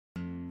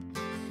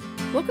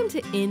Welcome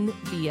to In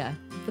Via,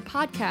 the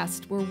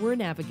podcast where we're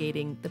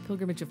navigating the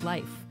pilgrimage of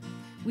life.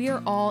 We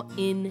are all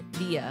in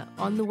Via,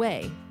 on the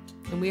way,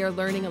 and we are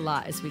learning a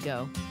lot as we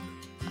go.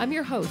 I'm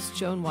your host,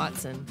 Joan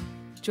Watson.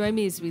 Join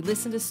me as we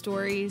listen to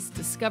stories,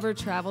 discover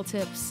travel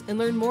tips, and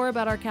learn more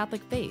about our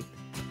Catholic faith.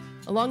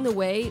 Along the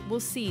way, we'll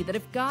see that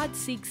if God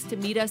seeks to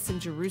meet us in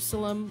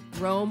Jerusalem,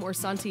 Rome, or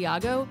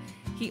Santiago,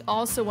 He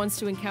also wants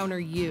to encounter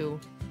you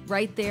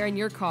right there in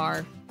your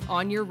car,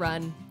 on your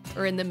run,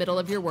 or in the middle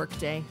of your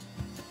workday.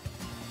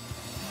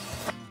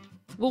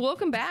 Well,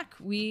 welcome back.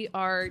 We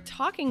are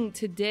talking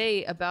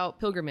today about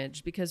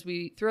pilgrimage because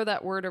we throw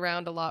that word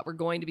around a lot. We're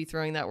going to be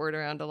throwing that word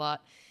around a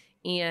lot.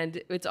 And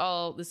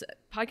this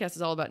podcast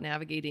is all about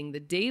navigating the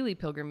daily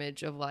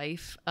pilgrimage of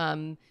life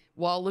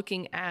while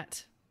looking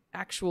at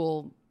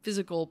actual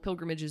physical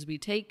pilgrimages we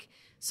take.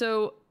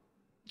 So,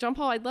 John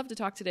Paul, I'd love to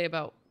talk today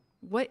about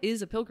what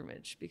is a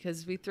pilgrimage,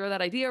 because we throw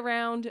that idea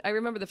around. I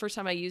remember the first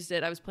time I used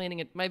it, I was planning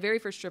it. My very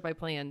first trip I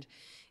planned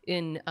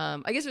in,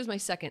 I guess it was my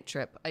second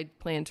trip I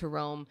planned to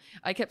Rome.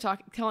 I kept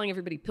calling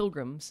everybody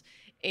pilgrims,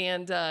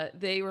 and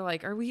they were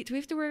like, do we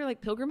have to wear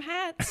like pilgrim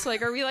hats?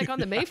 Like, are we like on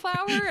the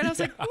Mayflower? And I was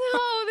like, no,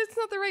 that's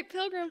not the right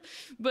pilgrim.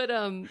 But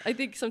I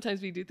think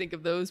sometimes we do think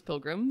of those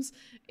pilgrims.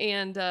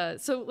 And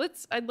so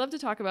I'd love to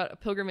talk about a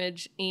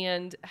pilgrimage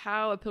and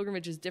how a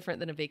pilgrimage is different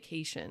than a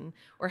vacation,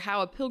 or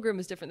how a pilgrim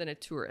is different than a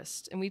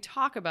tourist. And we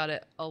talk about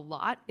it a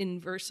lot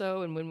in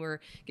Verso and when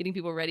we're getting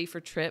people ready for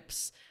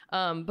trips.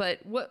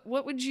 But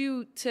what would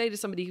you say to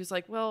somebody who's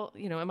like, well,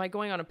 am I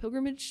going on a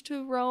pilgrimage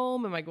to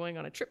Rome? Am I going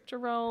on a trip to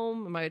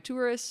Rome? Am I a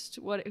tourist?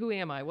 Who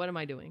am I? What am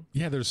I doing?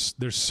 Yeah, there's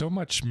so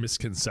much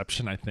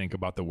misconception, I think,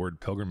 about the word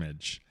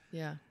pilgrimage.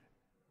 Yeah.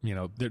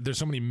 There's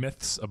so many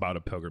myths about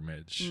a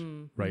pilgrimage,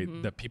 right?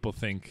 Mm-hmm. That people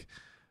think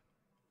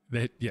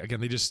that,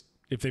 again,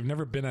 if they've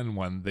never been on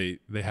one,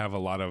 they have a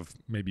lot of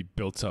maybe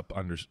built up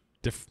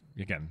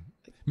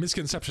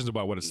misconceptions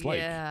about what it's like.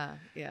 Yeah.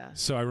 Yeah.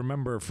 So I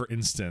remember, for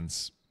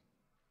instance,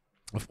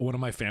 one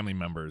of my family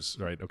members,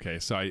 right? Okay.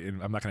 So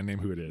I'm not going to name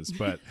who it is,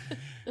 but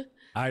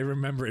I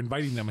remember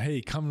inviting them,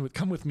 hey, come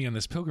with me on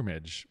this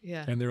pilgrimage.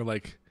 Yeah. And they were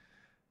like,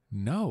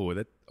 no,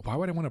 why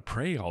would I want to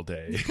pray all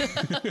day?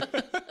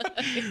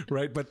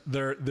 Right. But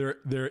their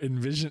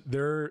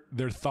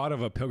thought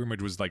of a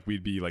pilgrimage was like,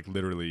 we'd be like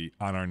literally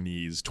on our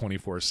knees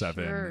 24/7,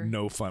 Sure.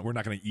 no fun. We're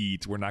not going to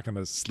eat. We're not going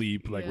to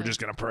sleep. Like, we're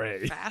just going to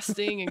pray.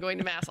 Fasting and going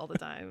to mass all the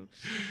time.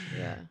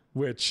 Yeah.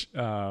 Which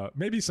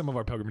maybe some of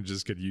our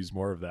pilgrimages could use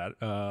more of that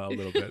a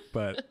little bit,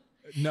 but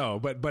no,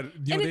 but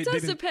and it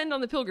does depend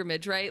on the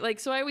pilgrimage, right? Like,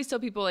 so I always tell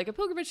people, like, a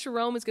pilgrimage to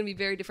Rome is going to be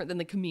very different than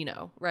the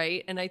Camino,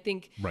 right? And I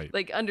think,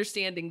 like,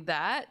 understanding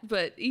that,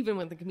 but even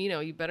with the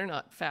Camino, you better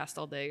not fast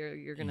all day, or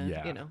you're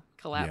gonna,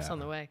 collapse on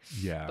the way.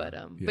 Yeah.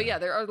 But yeah,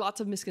 there are lots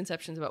of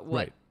misconceptions about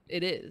what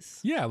it is.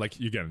 Yeah, like,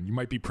 again, you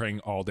might be praying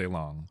all day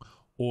long,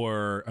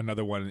 or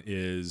another one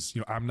is,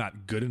 I'm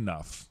not good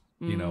enough.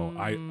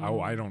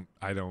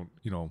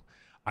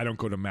 I don't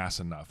go to mass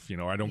enough,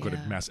 I don't go to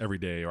mass every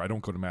day, or I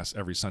don't go to mass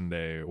every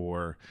Sunday,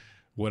 or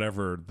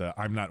whatever.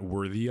 I'm not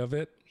worthy of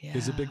it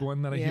is a big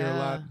one that I hear a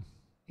lot.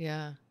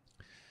 Yeah.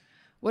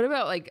 What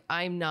about like,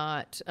 I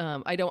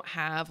don't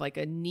have like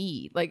a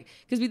need, like,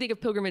 because we think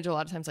of pilgrimage a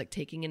lot of times like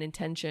taking an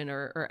intention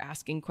or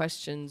asking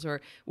questions,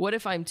 or what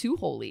if I'm too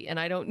holy and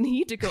I don't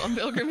need to go on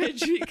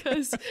pilgrimage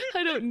because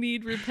I don't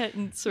need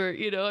repentance, or,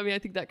 I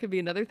think that could be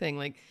another thing.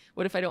 Like,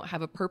 what if I don't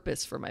have a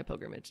purpose for my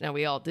pilgrimage? Now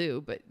we all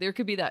do, but there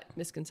could be that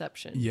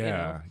misconception.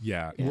 Yeah.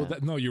 Well,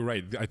 no, you're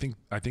right. I think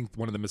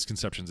one of the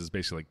misconceptions is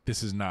basically like,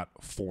 this is not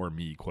for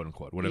me, quote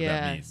unquote, whatever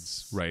that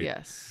means. Right.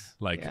 Yes.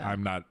 Like,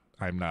 I'm not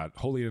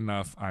holy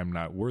enough. I'm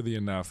not worthy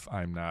enough.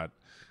 I'm not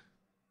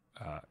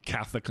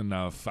Catholic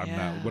enough. I'm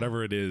not,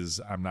 whatever it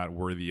is, I'm not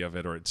worthy of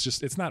it, or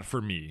it's not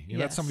for me.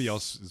 That somebody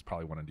else is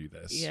probably want to do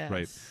this.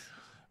 Right.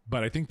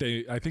 But I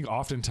think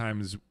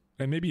oftentimes,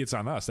 and maybe it's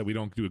on us that we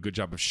don't do a good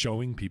job of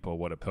showing people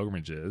what a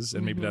pilgrimage is.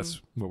 And maybe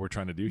that's what we're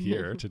trying to do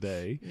here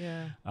today.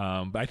 Yeah.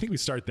 But I think we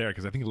start there,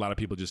 because I think a lot of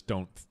people just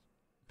don't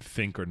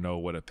think or know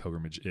what a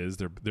pilgrimage is.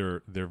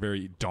 They're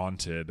very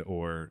daunted,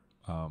 or,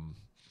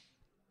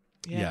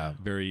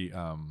 very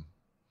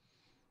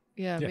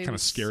kind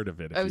of scared of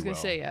it. I was going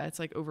to say, it's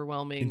like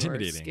overwhelming,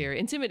 intimidating, or scary,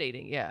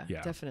 intimidating. Yeah,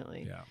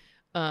 definitely. Yeah.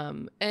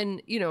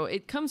 And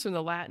it comes from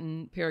the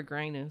Latin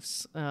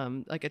peregrinus,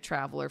 like a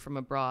traveler from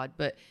abroad.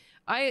 But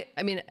I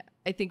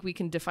think we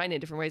can define it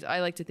in different ways. I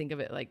like to think of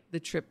it like the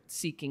trip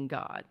seeking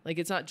God. Like,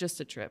 it's not just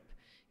a trip,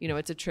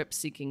 it's a trip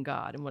seeking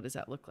God. And what does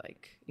that look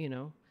like?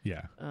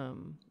 Yeah. I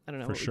don't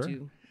know. For sure.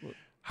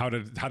 How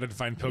to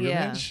define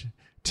pilgrimage? Yeah.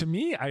 To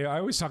me, I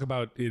always talk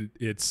about it.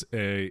 It's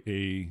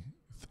a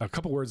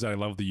couple words that I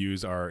love to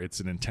use are, it's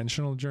an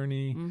intentional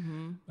journey,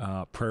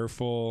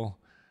 prayerful,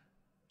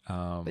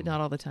 but not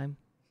all the time.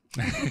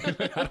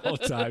 Not all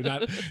the time,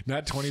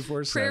 not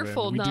 24/7.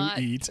 Prayerful, we not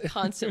do eat.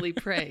 Constantly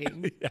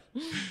praying.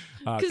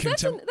 Because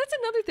that's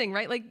another thing,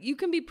 right? Like, you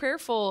can be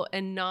prayerful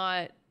and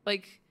not,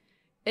 like,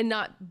 and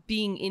not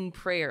being in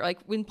prayer. Like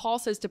when Paul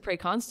says to pray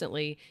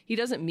constantly, he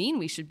doesn't mean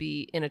we should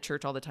be in a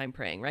church all the time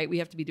praying, right? We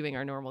have to be doing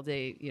our normal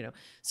day,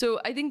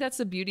 So I think that's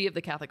the beauty of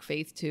the Catholic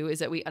faith too, is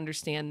that we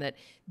understand that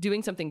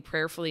doing something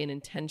prayerfully and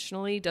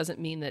intentionally doesn't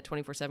mean that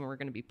 24/7 we're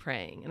going to be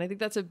praying. And I think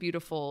that's a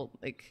beautiful,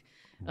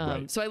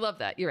 right. So I love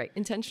that. You're right.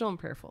 Intentional and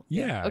prayerful.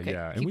 Yeah. Okay.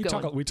 Yeah. And we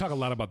talk a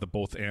lot about the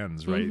both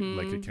ends, right? Mm-hmm.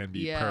 Like it can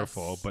be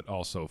prayerful, but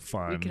also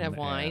fun. We can have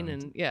wine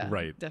and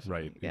right.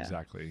 Definitely. Right. Yeah.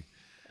 Exactly.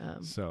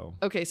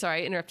 Okay,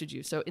 sorry, I interrupted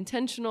you. So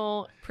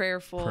intentional,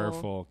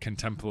 prayerful,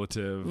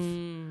 contemplative,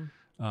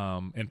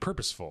 and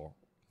purposeful,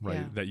 right?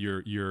 Yeah. That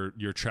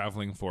you're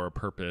traveling for a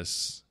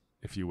purpose,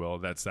 if you will.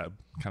 That's that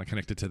kind of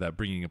connected to that,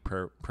 bringing a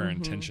prayer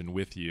intention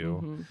with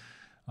you.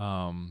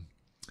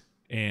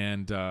 If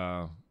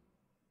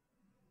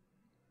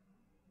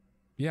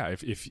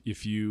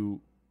you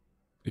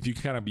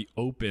kind of be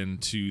open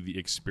to the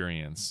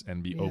experience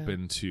and be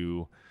open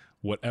to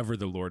whatever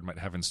the Lord might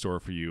have in store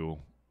for you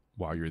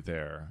while you're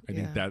there. I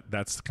think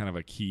that's kind of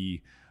a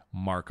key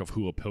mark of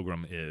who a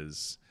pilgrim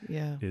is.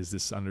 Yeah. Is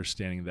this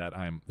understanding that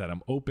I'm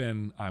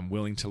open, I'm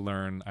willing to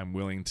learn, I'm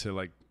willing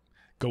to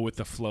go with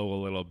the flow a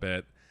little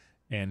bit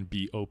and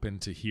be open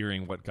to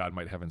hearing what God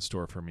might have in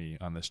store for me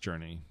on this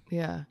journey.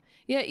 Yeah.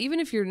 Yeah, even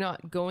if you're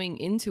not going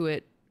into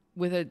it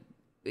with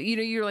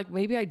you're like,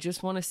 maybe I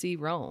just want to see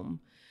Rome.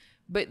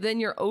 But then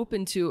you're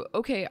open to,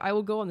 okay, I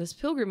will go on this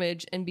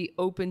pilgrimage and be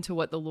open to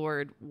what the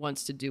Lord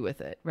wants to do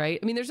with it, right?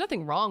 I mean, there's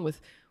nothing wrong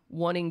with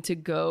wanting to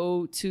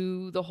go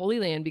to the Holy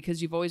Land because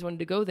you've always wanted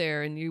to go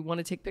there and you want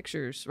to take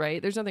pictures,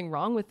 right? There's nothing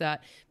wrong with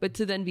that, but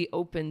to then be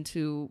open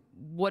to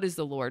what does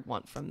the Lord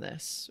want from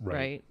this,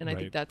 right? And I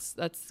think that's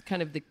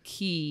kind of the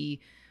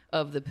key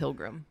of the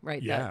pilgrim,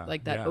 right? Yeah,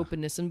 that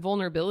openness and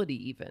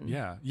vulnerability even.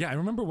 Yeah. Yeah. I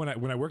remember when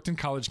I worked in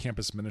college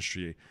campus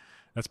ministry,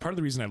 that's part of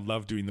the reason I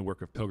love doing the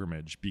work of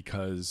pilgrimage,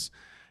 because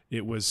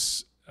it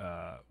was,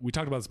 we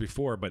talked about this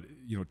before, but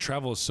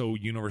travel is so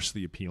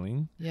universally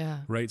appealing. Yeah.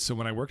 Right. So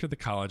when I worked at the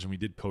college and we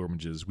did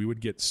pilgrimages, we would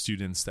get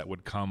students that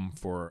would come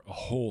for a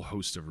whole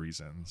host of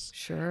reasons.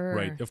 Sure.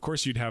 Right. Of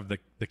course, you'd have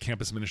the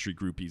campus ministry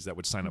groupies that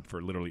would sign up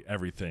for literally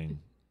everything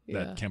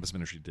that campus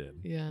ministry did.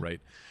 Yeah. Right.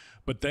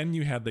 But then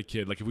you had the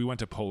kid, like if we went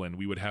to Poland,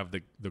 we would have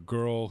the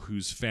girl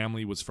whose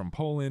family was from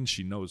Poland.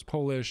 She knows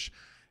Polish.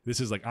 This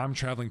is like, I'm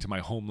traveling to my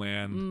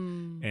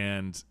homeland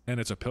and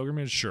it's a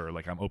pilgrimage. Sure.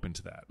 Like I'm open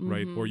to that.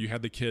 Right. Or you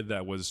had the kid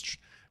that was,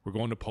 we're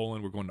going to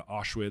Poland. We're going to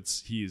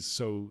Auschwitz. He is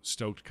so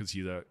stoked because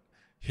he's a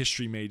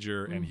history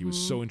major and he was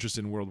so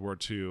interested in World War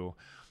II.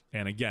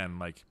 And again,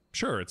 like,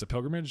 sure, it's a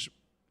pilgrimage.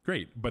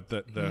 Great. But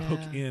the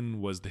hook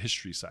in was the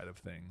history side of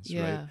things.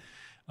 Yeah.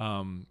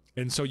 Right.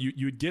 And so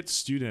you would get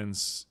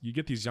students, you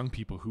get these young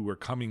people who were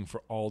coming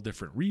for all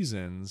different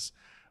reasons.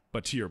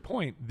 But to your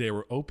point, they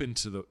were open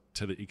to the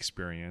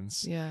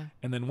experience. Yeah.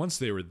 And then once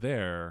they were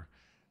there,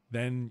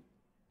 then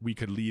we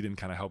could lead and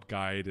kind of help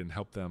guide and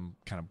help them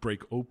kind of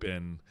break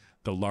open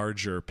the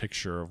larger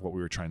picture of what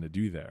we were trying to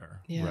do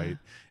there. Yeah. Right.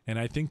 And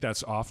I think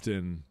that's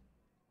often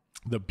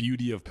the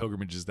beauty of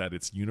pilgrimage, is that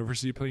it's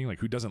university appealing. Like,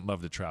 who doesn't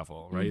love to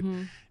travel, right?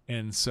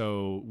 And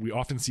so we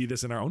often see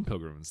this in our own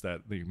pilgrims,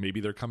 that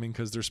maybe they're coming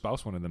because their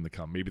spouse wanted them to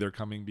come. Maybe they're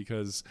coming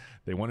because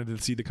they wanted to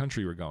see the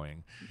country we're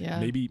going. Yeah.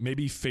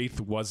 Maybe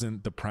faith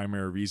wasn't the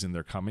primary reason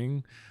they're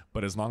coming,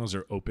 but as long as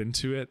they're open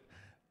to it,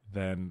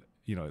 then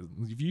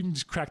if you even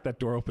just crack that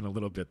door open a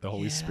little bit, the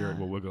Holy Spirit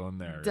will wiggle in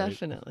there.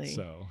 Definitely. Right?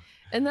 So,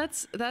 and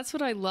that's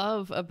what I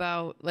love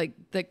about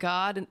that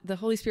God and the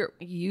Holy Spirit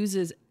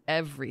uses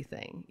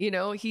everything.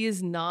 He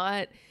is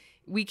not,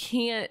 we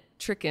can't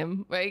trick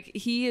him, right?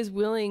 He is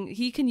willing,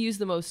 he can use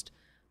the most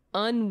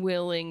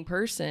unwilling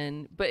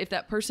person, but if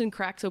that person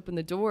cracks open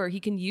the door, he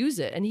can use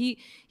it. And he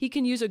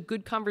can use a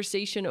good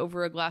conversation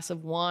over a glass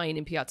of wine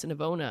in Piazza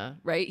Navona,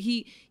 right?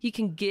 He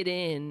can get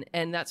in.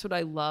 And that's what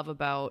I love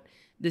about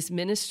this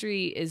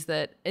ministry, is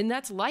that, and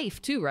that's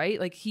life too, right?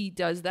 Like, he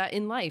does that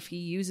in life. He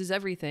uses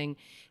everything.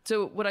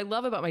 So what I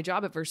love about my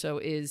job at Verso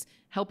is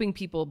helping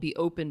people be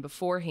open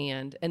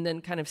beforehand and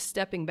then kind of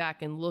stepping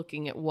back and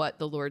looking at what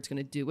the Lord's going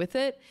to do with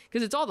it.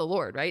 Because it's all the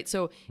Lord, right?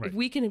 So if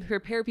we can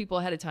prepare people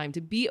ahead of time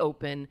to be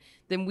open,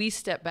 then we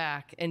step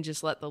back and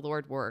just let the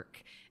Lord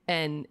work.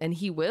 And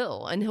he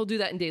will, and he'll do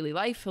that in daily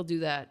life. He'll do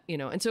that,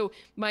 and so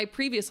my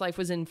previous life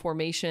was in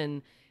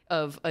formation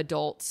of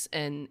adults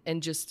and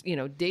just,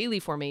 daily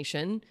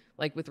formation,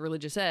 like with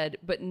religious ed.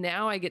 But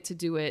now I get to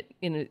do it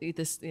in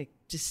this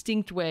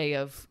distinct way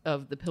of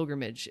the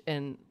pilgrimage.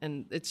 And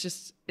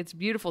it's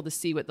beautiful to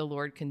see what the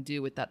Lord can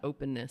do with that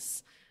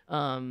openness.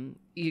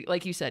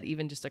 Like you said,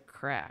 even just a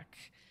crack,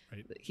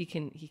 right? He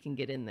can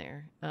get in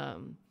there.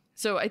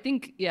 So I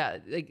think,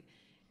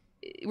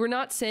 we're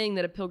not saying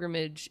that a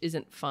pilgrimage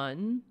isn't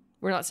fun.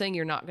 We're not saying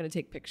you're not going to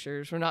take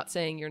pictures. We're not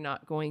saying you're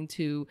not going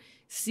to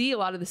see a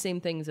lot of the same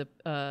things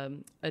a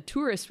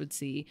tourist would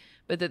see,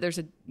 but that there's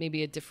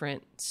maybe a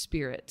different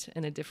spirit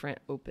and a different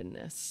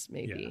openness,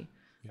 maybe.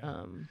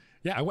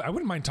 Yeah. I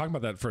wouldn't mind talking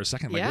about that for a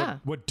second. Like,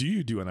 what do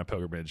you do on a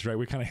pilgrimage, right?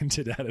 We kind of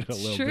hinted at it a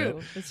little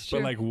bit. It's true.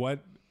 But like, what,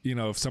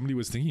 if somebody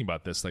was thinking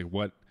about this, like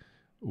what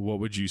what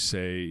would you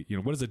say,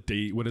 what does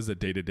a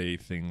day-to-day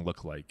thing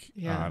look like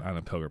on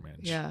a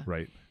pilgrimage? Yeah.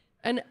 Right.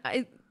 And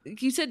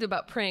you said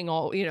about praying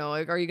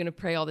like, are you going to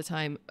pray all the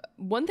time?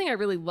 One thing I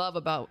really love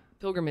about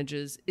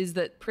pilgrimages is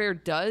that prayer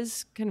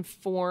does kind of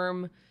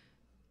form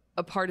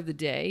a part of the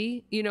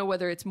day,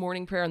 whether it's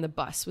morning prayer on the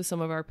bus with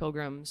some of our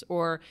pilgrims,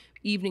 or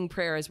evening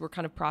prayer as we're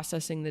kind of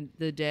processing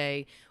the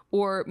day,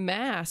 or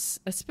mass,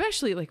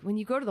 especially like when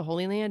you go to the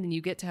Holy Land and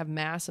you get to have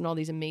mass in all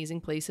these amazing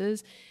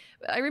places.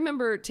 I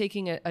remember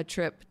taking a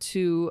trip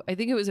to, I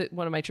think it was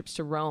one of my trips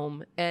to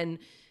Rome. And,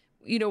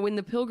 when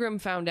the pilgrim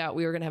found out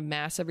we were going to have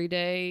mass every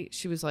day,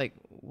 she was like,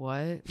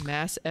 what?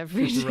 Mass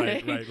every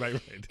day?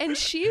 Right. And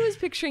she was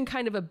picturing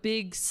kind of a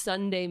big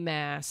Sunday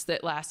mass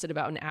that lasted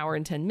about an hour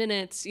and 10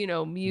 minutes,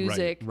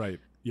 music, right.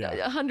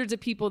 Yeah. Hundreds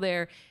of people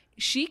there.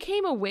 She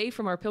came away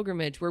from our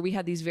pilgrimage where we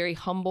had these very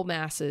humble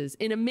masses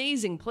in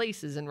amazing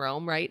places in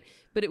Rome, right?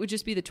 But it would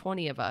just be the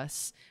 20 of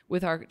us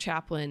with our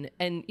chaplain.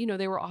 And,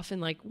 they were often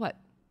like,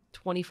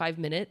 25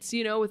 minutes,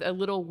 with a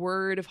little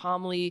word of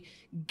homily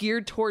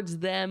geared towards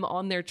them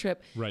on their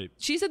trip. Right.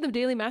 She said the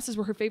daily masses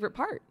were her favorite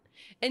part.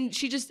 And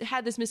she just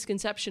had this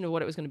misconception of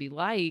what it was going to be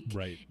like.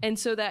 Right. And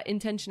so that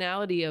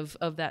intentionality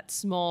of that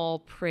small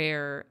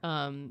prayer.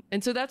 And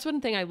so that's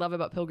one thing I love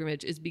about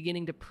pilgrimage is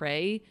beginning to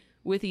pray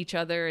with each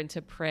other and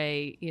to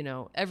pray,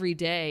 every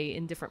day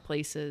in different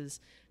places.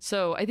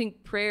 So I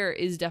think prayer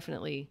is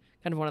definitely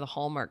kind of one of the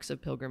hallmarks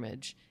of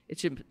pilgrimage. It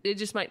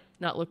just might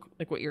not look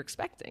like what you're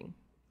expecting.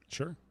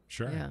 Sure.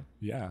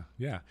 Yeah.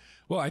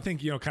 Well, I think,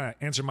 kind of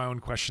answer my own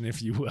question,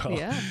 if you will.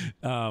 Yeah.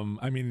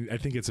 I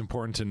think it's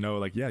important to know,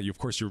 like, of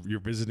course you're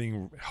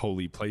visiting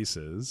holy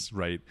places,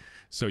 right?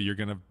 So you're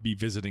going to be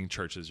visiting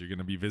churches. You're going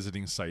to be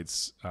visiting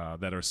sites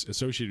that are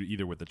associated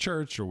either with the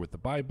church or with the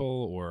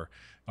Bible or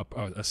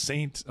a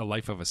saint, a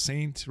life of a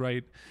saint,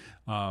 right?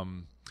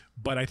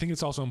 But I think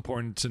it's also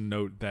important to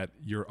note that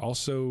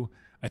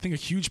I think a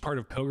huge part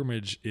of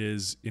pilgrimage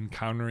is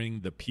encountering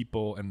the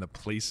people and the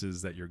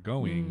places that you're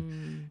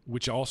going,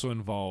 which also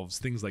involves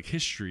things like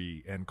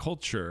history and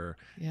culture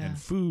and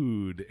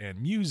food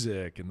and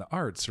music and the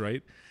arts,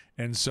 right?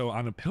 And so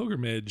on a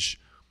pilgrimage,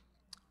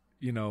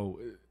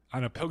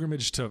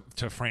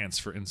 to France,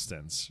 for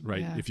instance,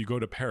 right? Yeah. If you go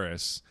to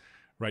Paris,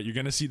 right, you're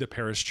going to see the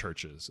Paris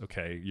churches,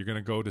 okay? You're going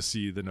to go to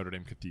see the Notre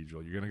Dame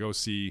Cathedral. You're going to go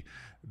see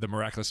the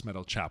Miraculous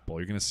Medal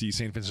Chapel. You're going to see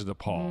St. Vincent de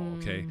Paul,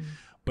 okay?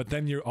 But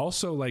then you're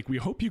also like, we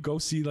hope you go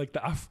see like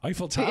the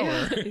Eiffel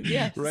Tower,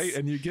 Yes. right?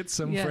 And you get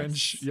some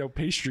French,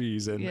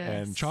 pastries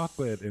and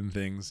chocolate and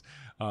things.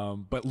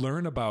 But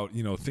learn about,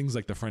 things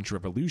like the French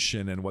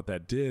Revolution and what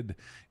that did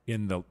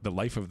in the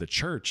life of the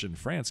church in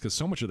France, because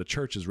so much of the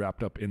church is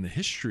wrapped up in the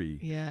history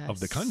of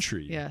the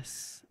country.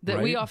 Yes.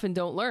 That we often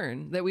don't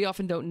learn, that we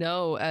often don't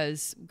know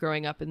as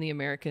growing up in the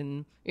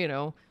American,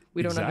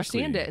 we don't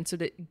understand it. And so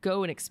to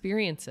go and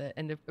experience it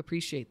and to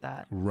appreciate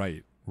that.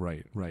 Right.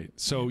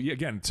 So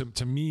again,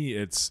 to me,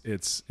 it's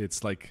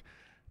like,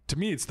 to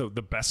me, it's the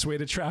best way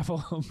to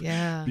travel.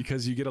 Yeah.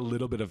 Because you get a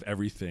little bit of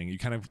everything.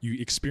 You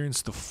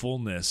experience the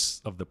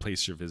fullness of the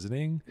place you're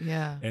visiting.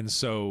 Yeah. And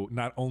so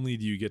not only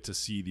do you get to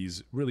see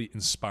these really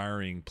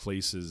inspiring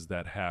places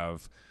that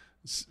have,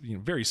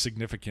 very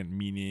significant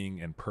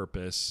meaning and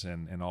purpose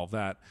and all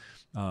that,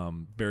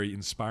 very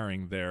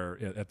inspiring there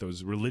at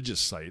those religious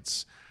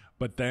sites.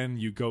 But then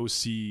you go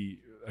see,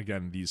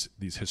 again, these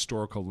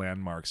historical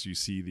landmarks. You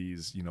see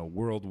these,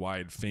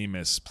 worldwide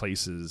famous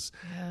places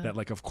that,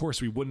 like, of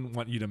course we wouldn't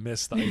want you to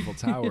miss the Eiffel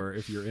Tower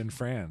if you're in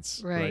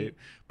France. Right.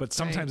 But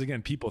sometimes,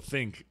 again, people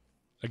think,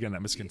 again,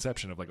 that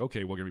misconception of like,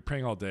 okay, we're going to be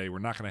praying all day. We're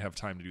not going to have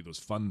time to do those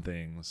fun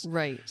things.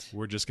 Right.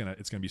 We're just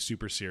it's going to be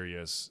super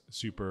serious,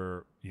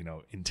 super,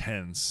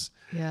 intense.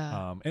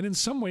 Yeah. And in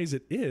some ways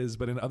it is,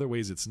 but in other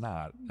ways it's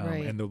not.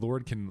 Right. And the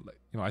Lord can,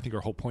 I think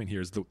our whole point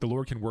here is the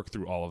Lord can work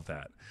through all of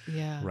that.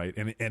 Yeah. Right.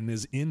 And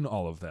is in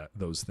all of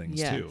those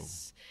things too.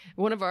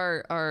 One of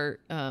our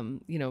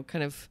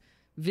kind of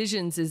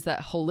visions is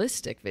that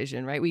holistic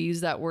vision, right? We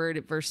use that word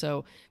at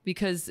Verso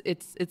because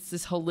it's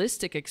this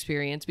holistic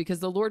experience, because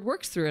the Lord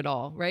works through it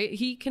all, right?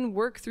 He can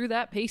work through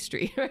that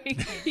pastry, right?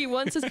 He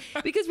wants us,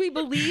 because we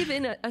believe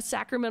in a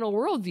sacramental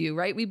worldview,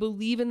 right? We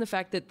believe in the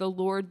fact that the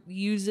Lord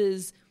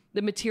uses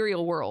the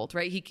material world,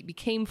 right? He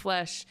became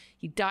flesh.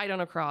 He died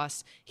on a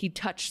cross. He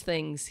touched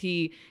things.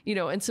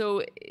 And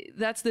so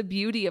that's the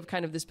beauty of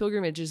kind of this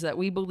pilgrimage, is that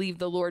we believe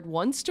the Lord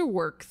wants to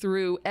work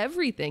through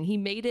everything. He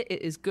made it.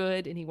 It is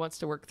good, and he wants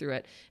to work through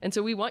it. And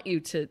so we want you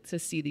to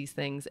see these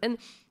things. And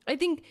I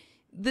think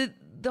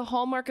the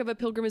hallmark of a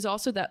pilgrim is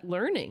also that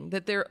learning,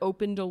 that they're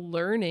open to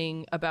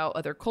learning about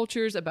other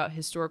cultures, about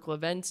historical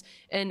events.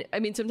 And I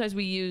mean, sometimes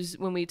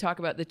when we talk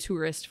about the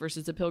tourist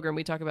versus the pilgrim,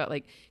 we talk about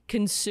like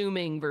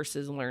consuming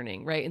versus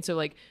learning, right? And so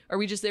like, are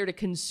we just there to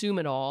consume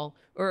it all,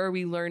 or are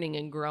we learning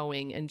and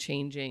growing and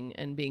changing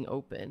and being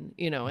open,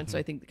 And so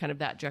I think kind of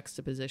that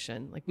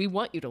juxtaposition, like we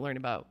want you to learn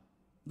about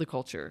the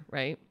culture,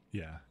 right?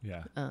 Yeah.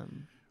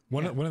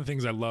 One of the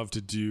things I love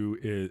to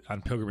do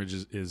on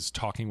pilgrimages is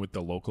talking with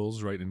the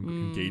locals, right? And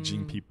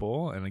engaging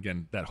people. And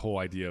again, that whole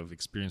idea of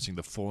experiencing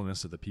the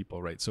fullness of the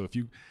people, right? So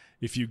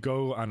if you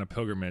go on a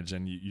pilgrimage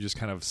and you just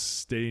kind of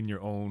stay in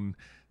your own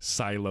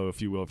silo,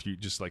 if you will, if you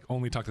just like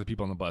only talk to the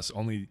people on the bus,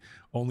 only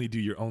do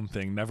your own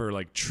thing, never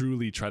like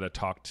truly try to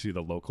talk to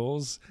the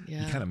locals, you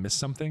kind of miss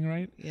something,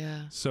 right?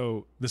 Yeah.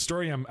 So the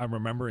story I'm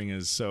remembering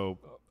is, so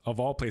of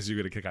all places you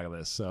go to kick out of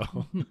this. So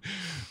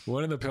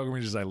one of the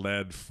pilgrimages I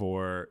led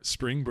for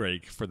spring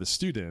break for the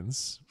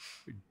students,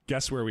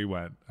 guess where we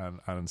went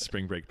on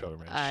spring break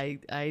pilgrimage? I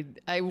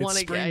want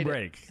to spring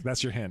break.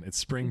 That's your hint. It's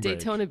spring break.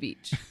 Daytona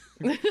Beach.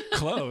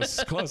 Close.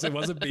 It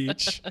was a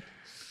beach.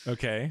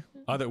 Okay.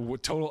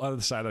 Total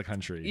other side of the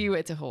country. You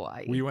went to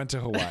Hawaii. We went to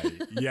Hawaii.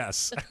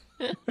 Yes.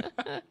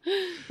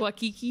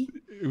 Waikiki.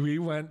 We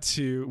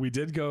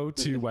did go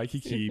to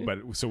Waikiki,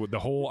 but so the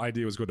whole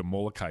idea was go to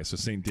Molokai. So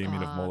St.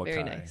 Damien of Molokai.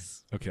 Very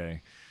nice.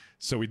 Okay.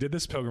 So we did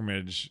this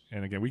pilgrimage,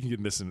 and again, we can get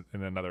into this in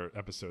another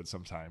episode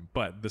sometime.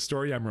 But the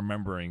story I'm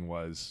remembering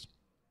was,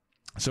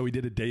 so we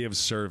did a day of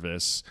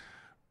service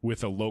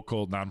with a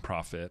local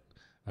nonprofit.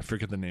 I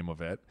forget the name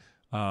of it.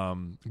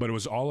 But it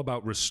was all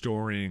about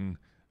restoring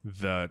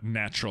the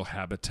natural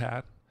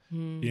habitat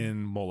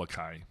in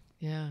Molokai.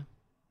 Yeah.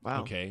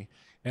 Wow. Okay.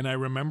 And I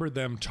remember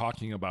them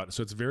talking about,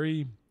 so it's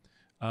very,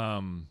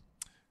 the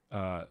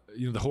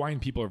Hawaiian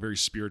people are very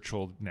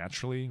spiritual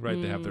naturally,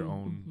 right? They have their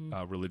own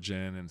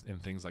religion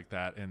and things like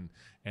that. And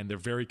they're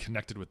very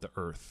connected with the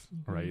earth,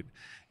 right?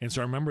 And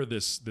so I remember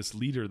this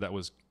leader that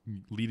was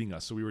leading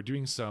us. So we were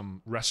doing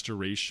some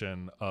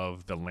restoration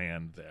of the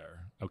land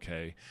there.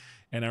 Okay.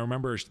 And I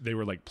remember they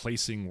were like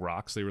placing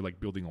rocks. They were like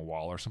building a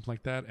wall or something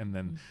like that. And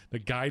then the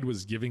guide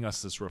was giving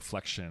us this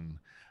reflection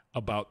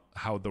about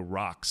how the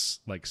rocks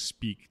like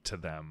speak to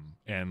them,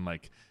 and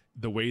like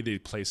the way they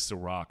place the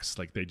rocks,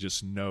 like they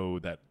just know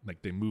that,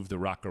 like they move the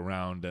rock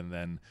around, and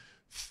then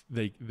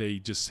they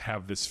just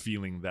have this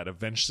feeling that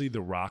eventually the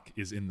rock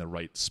is in the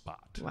right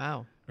spot.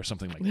 Wow. Or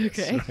something like this.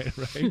 Okay.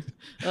 Right?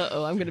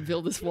 Uh-oh, I'm going to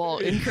build this wall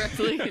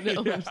incorrectly.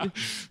 No.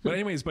 But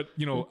anyways,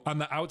 on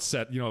the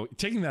outset,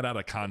 taking that out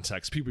of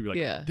context, people would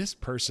be like, this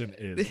person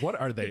is, what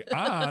are they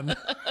on?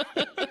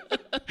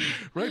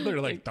 Right?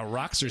 They're like, the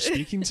rocks are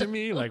speaking to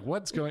me. Like,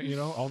 what's going,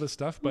 all this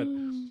stuff. But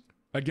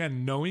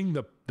again, knowing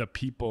the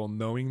people,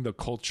 knowing the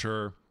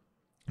culture,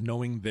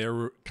 knowing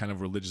their kind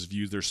of religious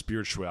views, their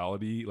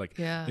spirituality,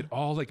 it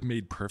all like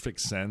made perfect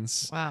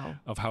sense. Wow.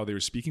 Of how they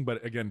were speaking.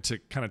 But again, to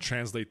kind of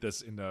translate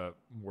this into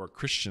more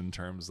Christian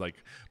terms,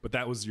 but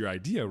that was your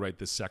idea, right?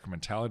 This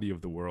sacramentality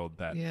of the world,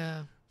 that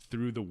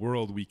through the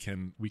world we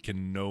can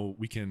know,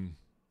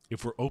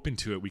 if we're open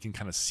to it, we can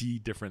kind of see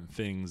different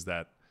things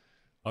that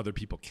other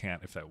people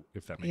can't, if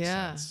that makes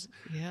sense.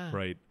 Yeah.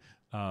 Right.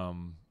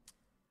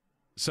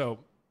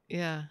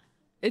 Yeah.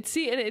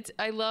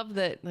 I love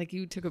that, like,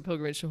 you took a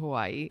pilgrimage to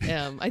Hawaii.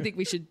 I think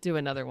we should do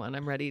another one.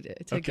 I'm ready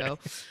to go.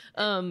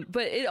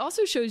 But it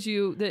also shows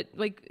you that,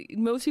 like,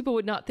 most people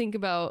would not think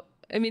about,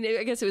 I mean,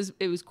 I guess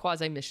it was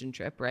quasi mission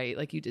trip, right?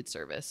 Like, you did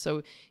service.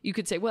 So you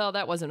could say, well,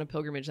 that wasn't a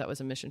pilgrimage, that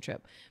was a mission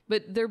trip.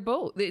 But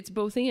it's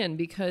both and,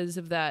 because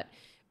of that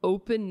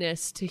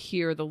openness to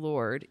hear the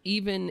Lord,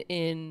 even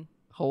in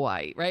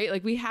Hawaii, right?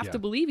 Like, we have to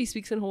believe he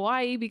speaks in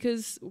Hawaii,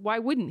 because why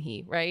wouldn't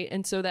he, right?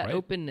 And so that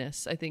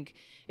openness, I think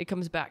it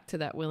comes back to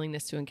that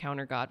willingness to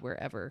encounter God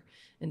wherever,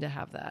 and to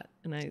have that.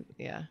 And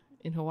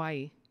in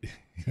Hawaii.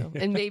 So,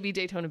 and maybe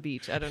Daytona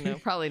Beach. I don't know.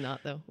 Probably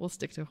not, though. We'll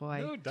stick to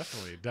Hawaii. No,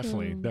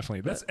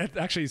 definitely. That's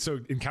actually, so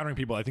encountering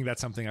people, I think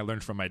that's something I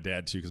learned from my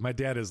dad too, because my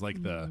dad is like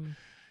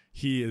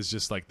he is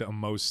just like the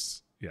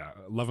most,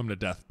 love him to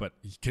death, but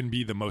he can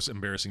be the most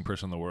embarrassing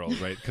person in the world,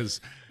 right? Because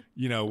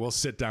we'll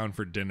sit down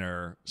for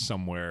dinner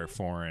somewhere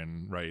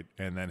foreign, right?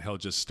 And then he'll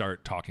just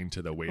start talking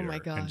to the waiter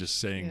and just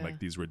saying like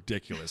these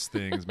ridiculous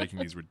things, making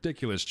these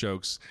ridiculous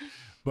jokes.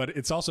 But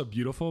it's also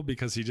beautiful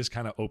because he just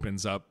kind of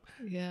opens up,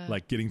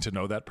 like getting to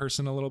know that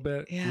person a little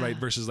bit, right?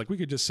 Versus like we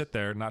could just sit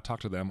there, not talk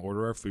to them,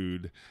 order our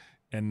food,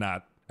 and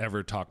not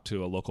ever talk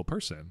to a local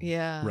person.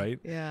 Yeah. Right?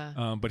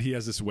 Yeah. But he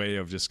has this way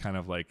of just kind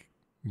of like,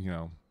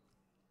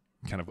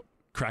 kind of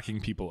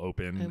cracking people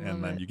open,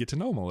 and then you get to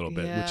know them a little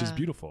bit, which is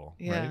beautiful.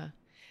 Right?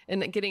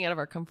 And getting out of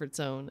our comfort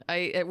zone.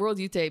 At World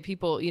Youth Day,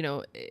 people,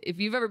 if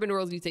you've ever been to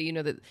World Youth Day, you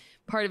know that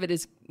part of it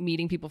is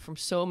meeting people from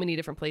so many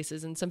different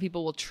places, and some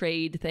people will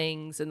trade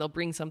things and they'll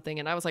bring something.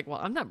 And I was like, well,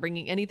 I'm not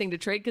bringing anything to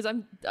trade, because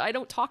I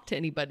don't talk to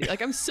anybody.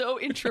 Like, I'm so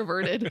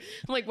introverted. I'm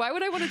like, why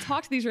would I want to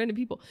talk to these random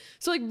people?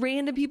 So like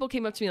random people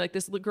came up to me, like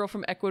this girl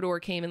from Ecuador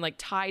came and like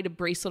tied a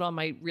bracelet on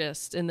my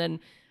wrist, and then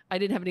I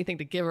didn't have anything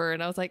to give her,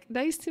 and I was like,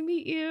 nice to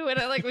meet you. And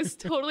I like was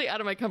totally out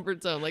of my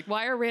comfort zone. Like,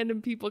 why are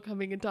random people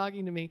coming and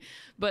talking to me?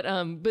 But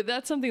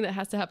that's something that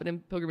has to happen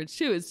in pilgrimage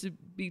too, is to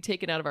be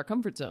taken out of our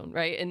comfort zone,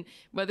 right? And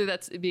whether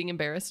that's being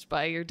embarrassed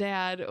by your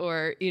dad,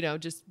 or,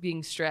 just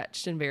being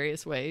stretched in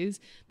various ways,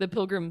 the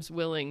pilgrim's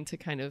willing to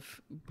kind of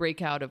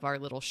break out of our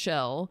little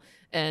shell.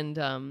 And,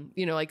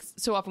 like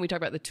so often we talk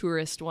about the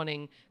tourist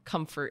wanting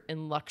comfort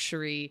and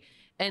luxury.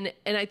 And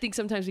I think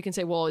sometimes we can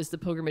say, well, is the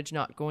pilgrimage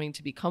not going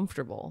to be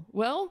comfortable?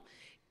 Well,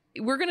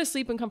 we're going to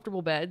sleep in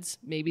comfortable beds.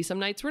 Maybe some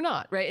nights we're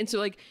not, right? And so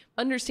like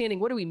understanding,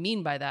 what do we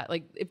mean by that?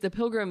 Like if the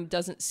pilgrim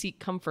doesn't seek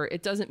comfort,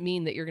 it doesn't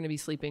mean that you're going to be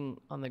sleeping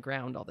on the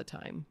ground all the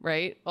time,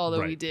 right?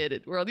 Although we did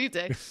at World Youth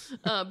Day,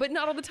 but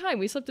not all the time.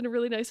 We slept in a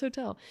really nice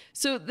hotel.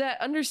 So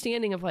that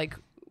understanding of like,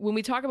 when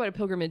we talk about a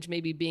pilgrimage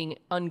maybe being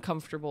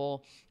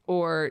uncomfortable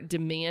or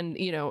demand,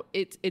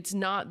 it's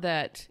not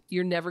that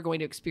you're never going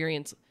to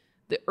experience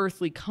the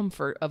earthly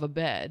comfort of a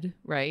bed,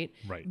 right?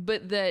 Right.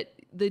 But that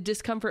the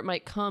discomfort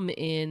might come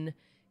in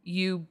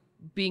you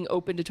being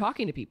open to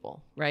talking to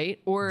people, right?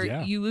 Or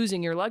you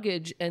losing your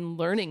luggage and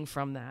learning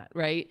from that,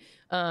 right?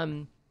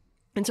 And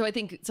so I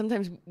think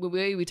sometimes the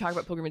way we talk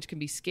about pilgrimage can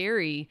be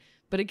scary,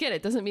 but again,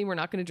 it doesn't mean we're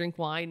not going to drink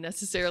wine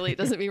necessarily. It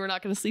doesn't mean we're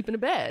not going to sleep in a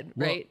bed,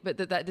 right? But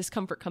that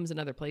discomfort comes in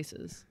other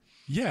places.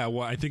 Yeah.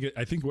 Well, I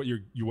think what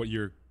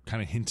you're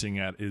kind of hinting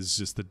at is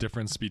just the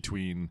difference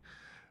between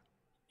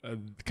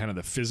kind of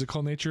the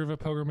physical nature of a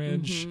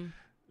pilgrimage,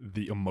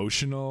 the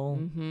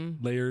emotional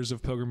layers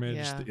of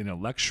pilgrimage, the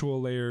intellectual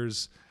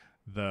layers,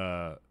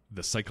 the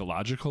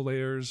psychological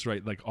layers,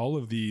 right? Like all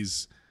of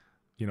these,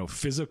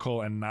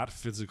 physical and not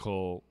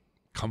physical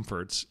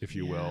comforts, if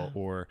you will,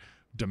 or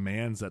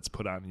demands that's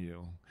put on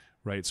you,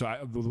 right? So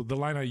the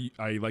line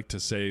I like to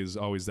say is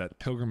always that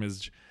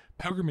pilgrimage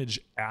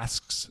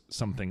asks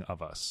something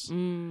of us,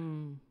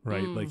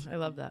 right? Like I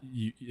love that.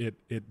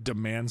 It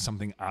demands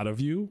something out of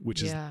you,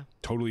 which is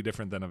totally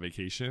different than a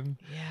vacation,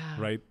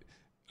 right?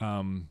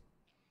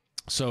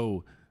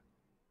 So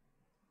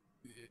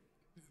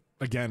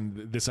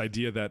again, this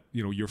idea that,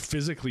 you're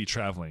physically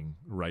traveling,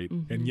 right?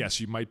 And yes,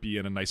 you might be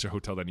in a nicer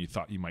hotel than you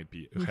thought you might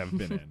have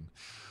been in,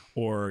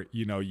 or,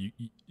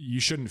 you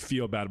shouldn't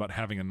feel bad about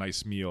having a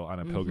nice meal on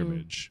a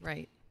pilgrimage.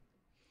 Right.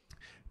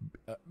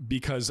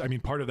 Because I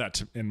mean, part of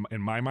that in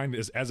my mind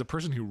is, as a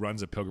person who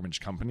runs a pilgrimage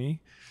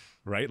company,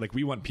 right? Like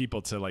we want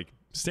people to like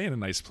stay in a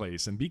nice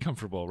place and be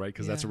comfortable, right?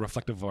 Because that's a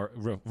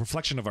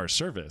reflection of our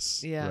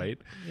service, right?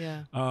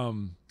 Yeah.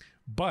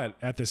 But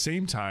at the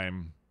same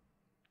time,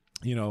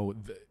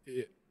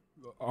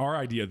 our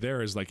idea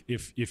there is like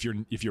if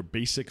your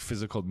basic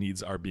physical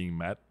needs are being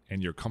met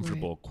and you're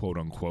comfortable, quote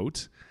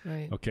unquote,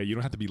 okay, you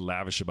don't have to be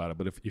lavish about it.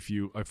 But if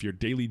your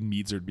daily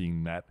needs are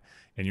being met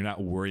and you're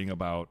not worrying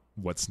about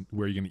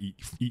where you're going to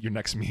eat your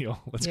next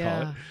meal, let's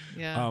call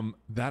it,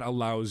 that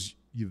allows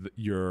you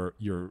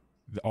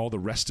all the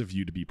rest of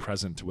you to be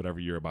present to whatever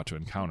you're about to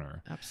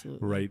encounter.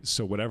 Absolutely. Right.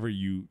 So whatever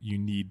you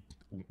need,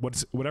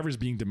 whatever is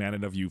being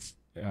demanded of you,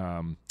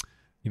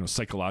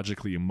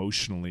 psychologically,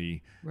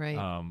 emotionally,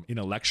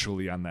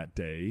 intellectually on that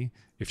day,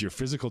 if your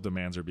physical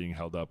demands are being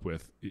held up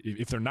with,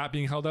 if they're not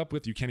being held up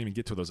with, you can't even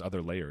get to those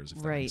other layers, if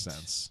that makes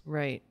sense.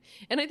 Right.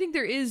 And I think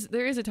there is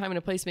a time and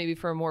a place maybe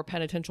for a more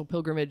penitential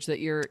pilgrimage that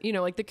you're,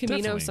 like the Camino,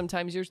 definitely.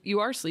 Sometimes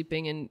you are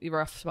sleeping in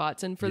rough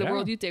spots. And for the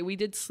World Youth Day, we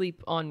did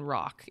sleep on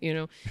rock,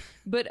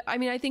 But I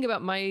mean, I think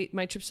about my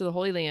trips to the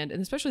Holy Land,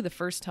 and especially the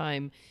first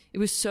time, it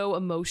was so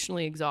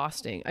emotionally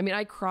exhausting. I mean,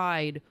 I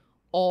cried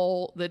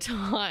all the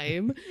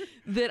time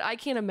that I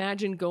can't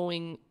imagine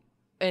going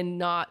and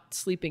not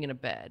sleeping in a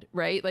bed,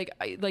 right?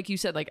 Like you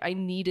said, like I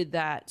needed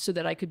that so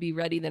that I could be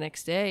ready the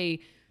next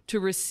day to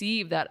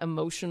receive that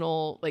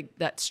emotional, like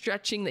that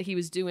stretching that he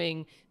was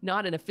doing,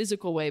 not in a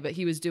physical way, but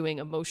he was doing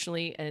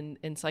emotionally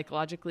and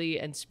psychologically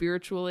and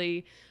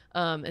spiritually.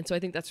 And so I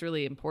think that's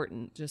really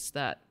important, just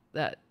that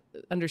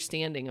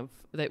understanding of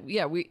that.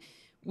 Yeah,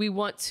 we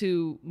want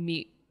to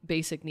meet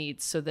basic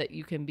needs so that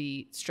you can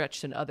be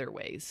stretched in other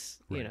ways,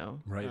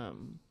 Right.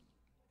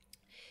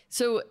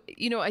 So,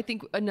 I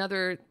think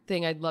another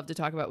thing I'd love to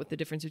talk about with the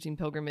difference between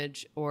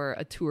pilgrimage or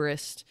a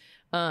tourist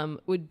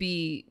would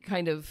be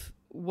kind of,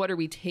 what are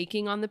we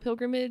taking on the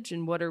pilgrimage,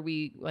 and what are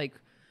we like,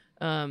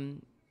 are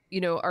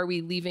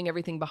we leaving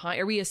everything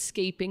behind? Are we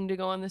escaping to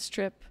go on this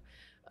trip?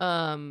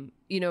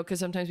 Because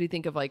sometimes we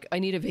think of like, I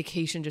need a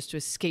vacation just to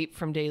escape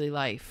from daily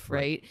life,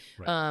 right?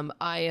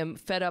 I am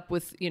fed up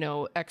with,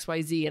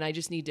 XYZ and I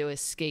just need to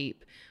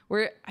escape.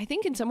 Where I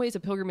think in some ways a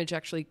pilgrimage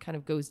actually kind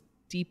of goes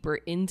deeper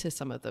into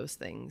some of those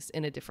things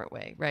in a different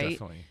way, right?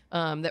 Definitely.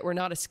 That we're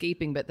not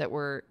escaping, but that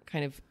we're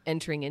kind of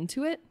entering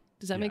into it.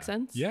 Does that make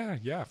sense?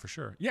 Yeah, for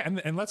sure. Yeah,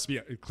 and let's be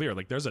clear,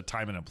 like there's a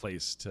time and a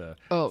place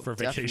for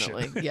vacation.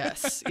 Definitely.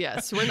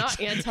 Yes. We're not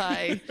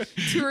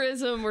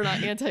anti-tourism. We're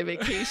not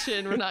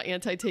anti-vacation. We're not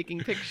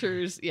anti-taking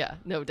pictures. Yeah,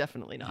 no,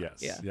 definitely not.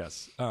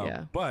 Yes.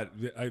 But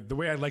the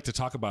way I'd like to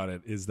talk about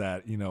it is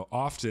that,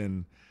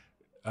 often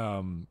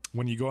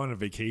when you go on a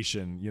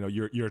vacation,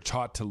 you're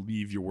taught to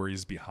leave your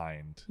worries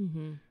behind,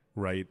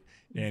 right?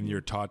 And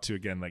you're taught to,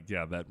 again, like,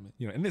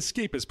 and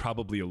escape is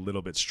probably a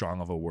little bit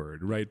strong of a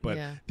word, right? But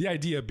the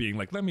idea being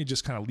like, let me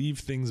just kind of leave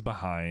things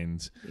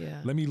behind.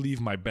 Let me leave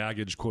my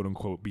baggage, quote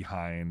unquote,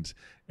 behind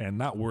and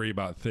not worry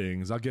about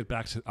things.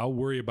 I'll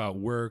worry about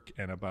work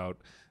and about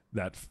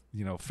that,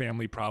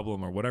 family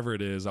problem or whatever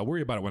it is. I'll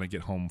worry about it when I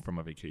get home from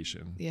a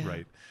vacation,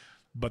 right?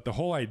 But the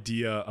whole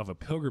idea of a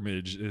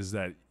pilgrimage is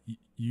that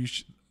you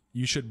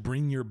should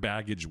bring your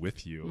baggage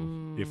with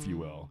you, if you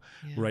will,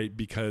 right?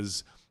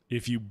 Because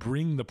if you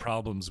bring the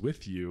problems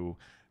with you,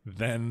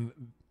 then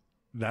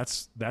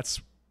that's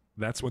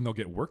that's when they'll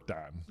get worked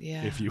on,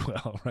 Yeah. if you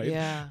will, right?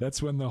 Yeah.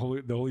 That's when the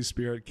Holy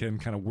Spirit can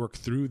kind of work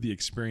through the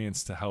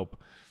experience to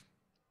help,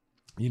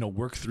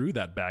 work through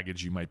that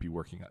baggage you might be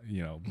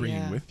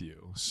bringing with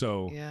you.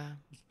 So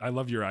I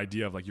love your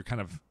idea of like, you're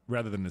kind of,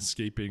 rather than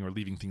escaping or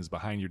leaving things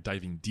behind, you're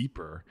diving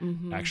deeper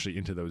actually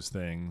into those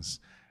things,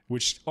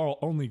 which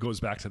only goes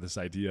back to this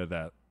idea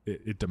that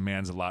it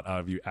demands a lot out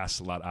of you, asks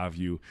a lot out of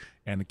you,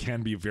 and it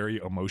can be very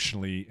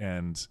emotionally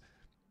and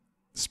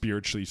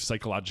spiritually,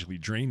 psychologically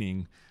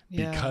draining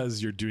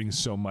because you're doing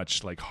so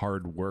much like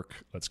hard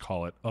work, let's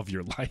call it, of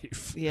your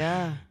life.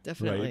 Yeah,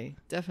 definitely. Right?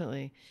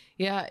 Definitely.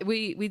 Yeah.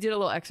 We did a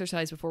little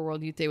exercise before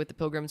World Youth Day with the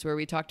pilgrims where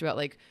we talked about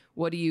like,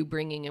 what are you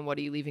bringing and what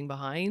are you leaving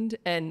behind?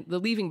 And the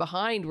leaving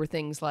behind were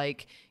things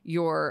like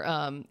your,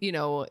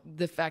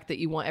 the fact that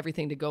you want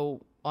everything to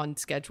go on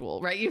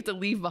schedule, right? You have to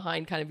leave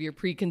behind kind of your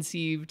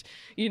preconceived,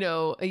 you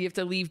have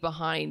to leave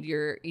behind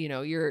your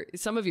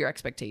some of your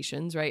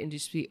expectations, right? And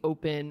just be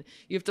open.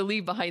 You have to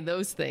leave behind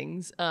those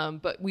things.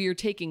 But you're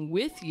taking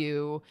with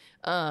you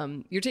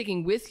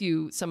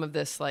some of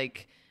this,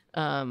 like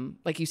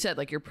you said,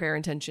 like your prayer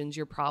intentions,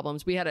 your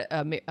problems. We had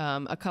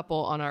a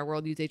couple on our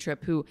World Youth Day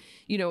trip who,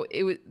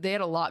 they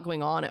had a lot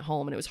going on at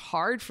home and it was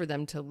hard for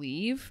them to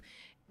leave.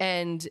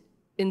 And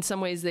in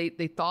some ways they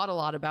thought a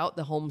lot about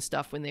the home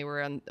stuff when they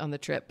were on the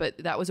trip, but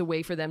that was a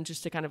way for them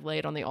just to kind of lay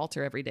it on the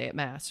altar every day at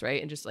mass,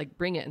 right? And just like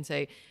bring it and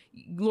say,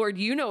 Lord,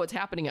 what's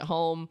happening at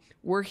home.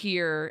 We're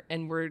here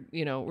and we're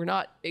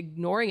not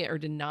ignoring it or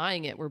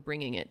denying it. We're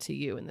bringing it to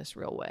you in this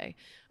real way.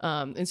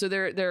 And so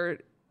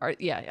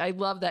I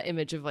love that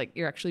image of like,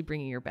 you're actually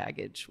bringing your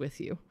baggage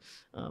with you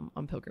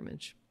on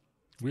pilgrimage.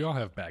 We all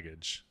have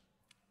baggage.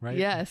 Right?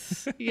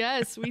 Yes,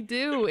 we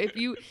do.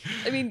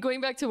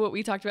 Going back to what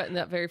we talked about in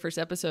that very first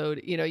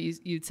episode,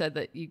 you said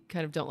that you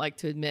kind of don't like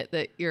to admit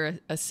that you're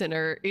a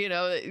sinner,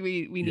 that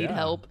we need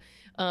help.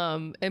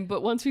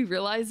 But once we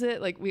realize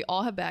it, like we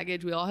all have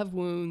baggage, we all have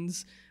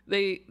wounds.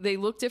 They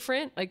look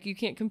different. Like you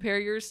can't compare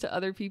yours to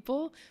other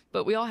people,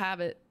 but we all have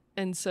it.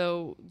 And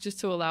so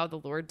just to allow the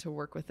Lord to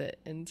work with it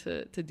and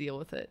to deal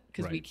with it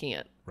because we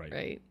can't.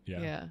 Right.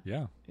 Yeah.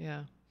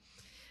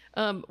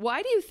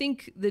 Why do you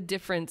think the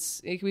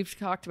difference, we've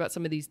talked about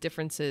some of these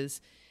differences,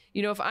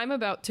 if I'm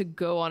about to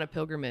go on a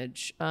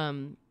pilgrimage,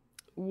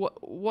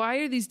 why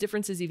do these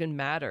differences even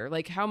matter?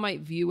 Like how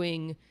might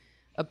viewing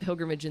a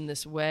pilgrimage in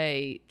this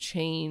way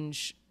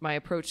change my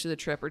approach to the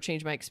trip or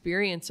change my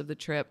experience of the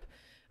trip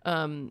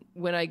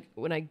when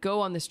I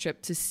go on this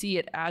trip to see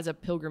it as a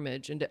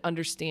pilgrimage and to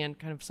understand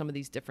kind of some of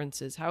these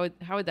differences? How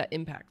would that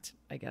impact,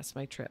 I guess,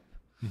 my trip?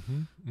 I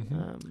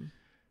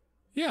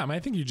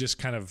think you just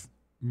kind of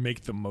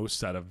make the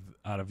most out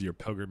of your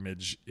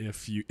pilgrimage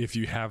if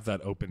you have that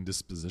open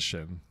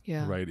disposition,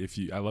 right?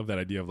 I love that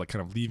idea of like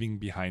kind of leaving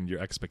behind your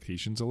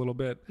expectations a little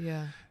bit,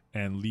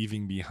 and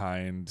leaving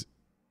behind,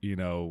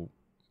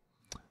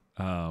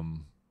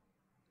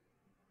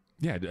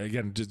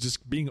 again,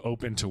 just being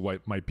open to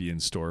what might be in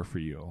store for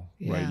you,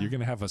 right? You're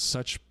gonna have a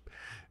such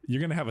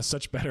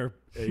better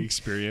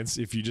experience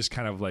if you just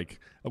kind of like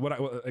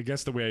I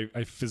guess the way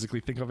I physically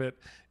think of it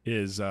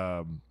is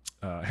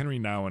Henry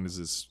Nouwen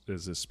is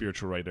a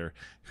spiritual writer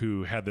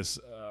who had this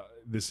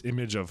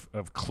image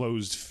of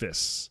closed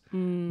fists,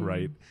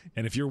 right?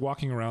 And if you're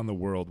walking around the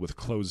world with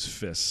closed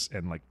fists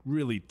and like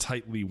really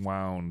tightly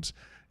wound,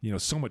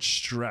 so much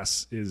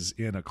stress is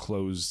in a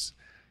closed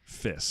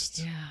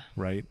fist,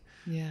 right?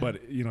 Yeah.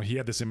 But he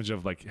had this image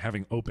of like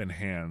having open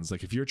hands.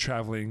 Like if you're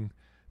traveling,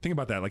 think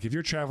about that. Like if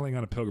you're traveling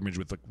on a pilgrimage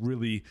with like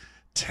really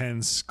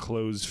tense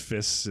closed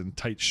fists and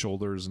tight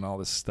shoulders and all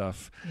this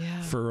stuff,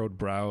 furrowed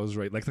brows,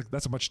 right? Like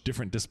that's a much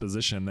different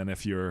disposition than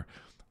if you're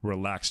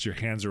relaxed, your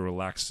hands are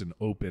relaxed and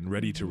open,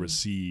 ready to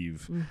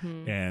receive,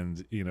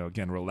 and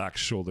again,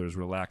 relaxed shoulders,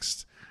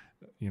 relaxed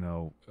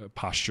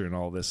posture and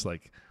all this.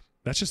 Like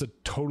that's just a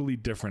totally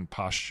different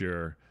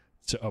posture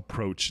to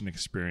approach an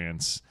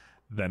experience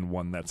than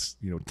one that's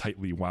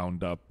tightly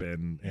wound up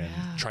and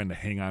trying to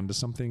hang on to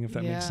something, if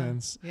that makes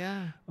sense.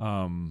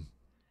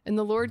 And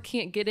the Lord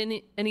can't get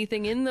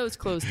anything in those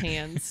closed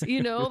hands,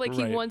 He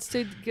wants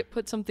to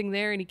put something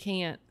there and he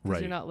can't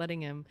because you're not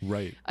letting him.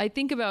 Right. I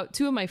think about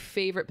two of my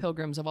favorite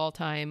pilgrims of all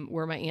time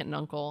were my aunt and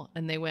uncle,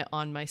 and they went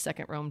on my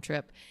second Rome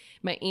trip.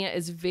 My aunt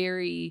is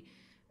very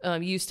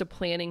used to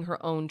planning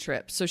her own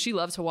trips. So she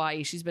loves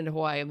Hawaii. She's been to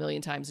Hawaii a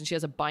million times, and she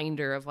has a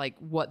binder of like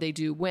what they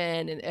do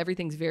when, and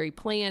everything's very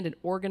planned and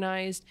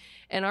organized.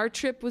 And our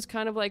trip was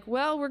kind of like,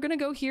 well, we're going to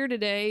go here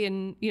today.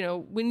 And,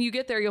 when you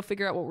get there, you'll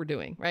figure out what we're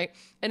doing. Right.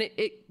 And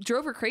it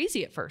drove her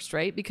crazy at first,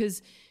 right?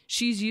 Because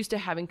she's used to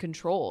having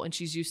control and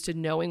she's used to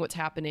knowing what's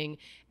happening.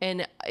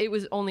 And it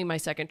was only my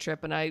second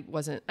trip, and I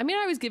was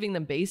giving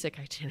them basic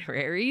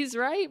itineraries,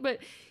 right? But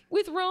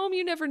with Rome,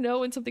 you never know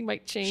when something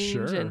might change.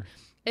 Sure.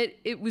 And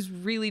it was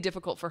really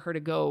difficult for her to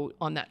go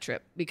on that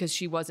trip because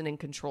she wasn't in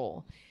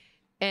control.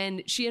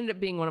 And she ended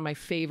up being one of my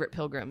favorite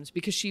pilgrims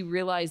because she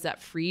realized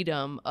that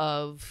freedom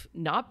of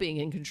not being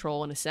in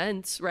control in a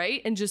sense,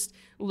 right? And just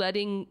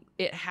letting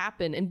it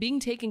happen and being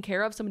taken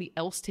care of, somebody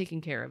else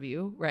taking care of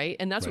you, right?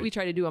 And that's what we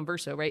try to do on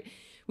Verso, right?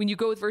 When you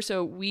go with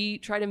Verso, we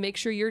try to make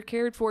sure you're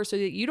cared for so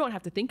that you don't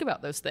have to think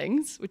about those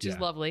things, which is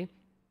lovely.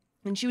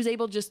 And she was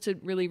able just to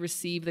really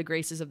receive the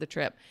graces of the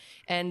trip.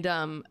 And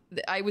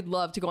I would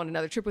love to go on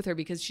another trip with her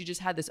because she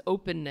just had this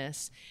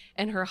openness.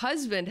 And her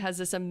husband has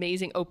this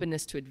amazing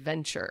openness to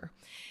adventure.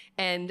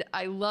 And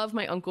I love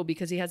my uncle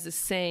because he has this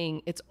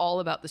saying, it's all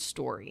about the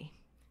story.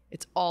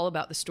 It's all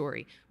about the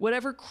story.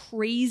 Whatever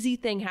crazy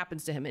thing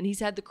happens to him, and he's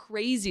had the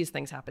craziest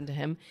things happen to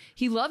him,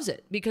 he loves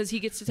it because he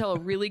gets to tell a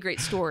really great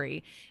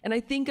story. And I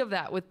think of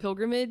that with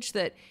pilgrimage,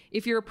 that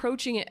if you're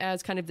approaching it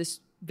as kind of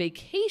this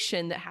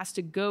vacation that has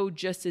to go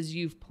just as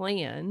you've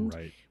planned,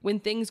 when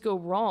things go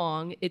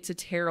wrong, it's a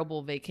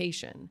terrible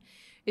vacation.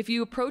 If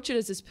you approach it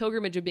as this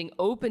pilgrimage of being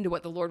open to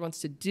what the Lord wants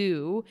to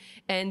do,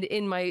 and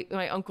in my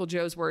Uncle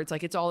Joe's words,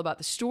 like it's all about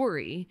the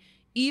story,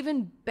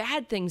 even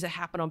bad things that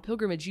happen on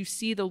pilgrimage, you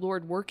see the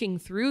Lord working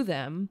through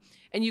them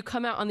and you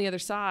come out on the other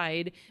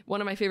side.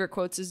 One of my favorite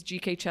quotes is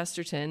G.K.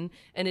 Chesterton: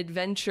 an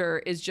adventure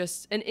is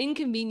just an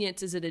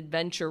inconvenience is an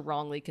adventure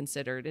wrongly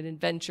considered. An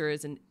adventure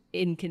is an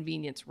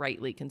inconvenience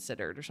rightly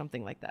considered, or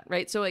something like that,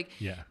 right? So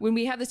when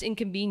we have this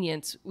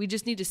inconvenience, we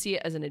just need to see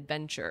it as an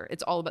adventure.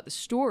 It's all about the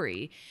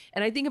story.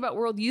 And I think about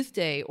World Youth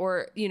Day,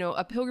 or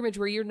a pilgrimage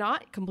where you're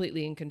not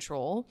completely in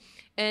control.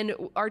 And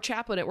our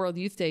chaplain at World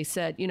Youth Day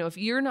said, if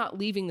you're not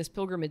leaving this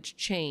pilgrimage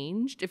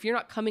changed, if you're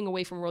not coming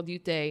away from World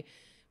Youth Day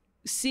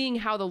seeing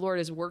how the Lord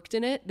has worked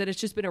in it, that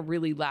it's just been a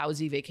really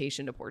lousy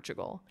vacation to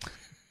Portugal.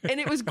 And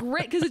it was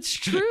great because it's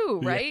true,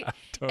 right? Yeah,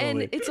 totally.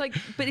 And it's like,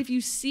 but if you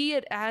see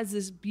it as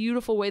this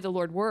beautiful way the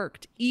Lord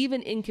worked,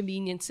 even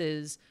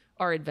inconveniences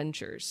are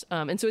adventures.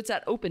 And so it's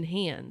that open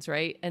hands,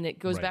 right? And it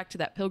goes back to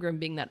that pilgrim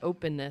being that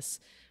openness.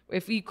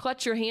 If you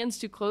clutch your hands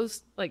too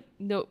close, like,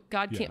 no,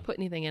 God can't put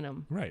anything in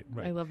them. Right.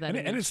 I love that.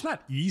 And it's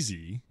not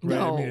easy, right?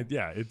 No. I mean,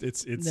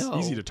 it's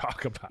easy to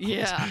talk about.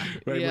 Yeah. Right.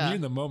 Yeah. When you're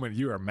in the moment,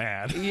 you are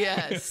mad.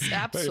 Yes,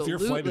 absolutely. If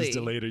your flight is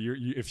delayed, or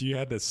if you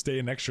had to stay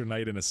an extra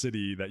night in a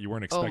city that you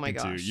weren't expecting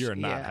to, you're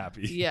not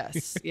happy.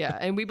 Yes. Yeah.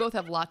 And we both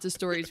have lots of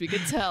stories we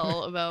could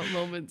tell about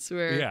moments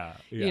where,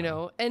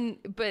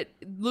 but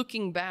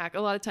looking back, a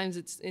lot of times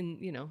it's in,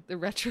 the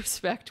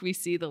retrospect, we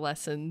see the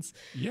lessons.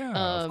 Yeah,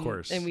 of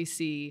course. And we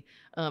see,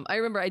 I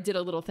remember I did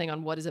a little thing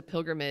on what is a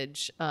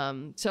pilgrimage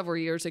several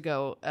years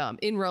ago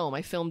in Rome.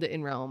 I filmed it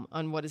in Rome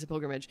on what is a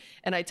pilgrimage.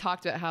 And I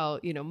talked about how,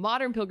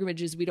 modern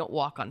pilgrimages, we don't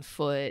walk on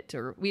foot,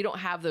 or we don't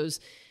have those,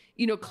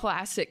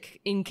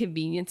 classic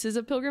inconveniences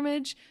of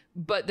pilgrimage,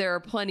 but there are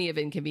plenty of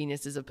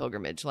inconveniences of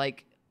pilgrimage,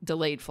 like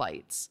delayed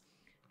flights.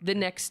 The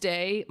next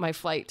day, my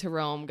flight to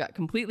Rome got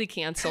completely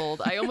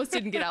canceled. I almost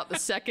didn't get out the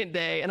second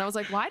day. And I was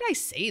like, why did I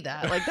say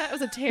that? Like, that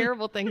was a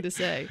terrible thing to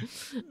say.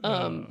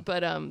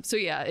 So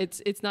yeah,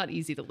 it's not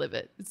easy to live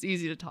it. It's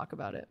easy to talk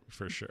about it.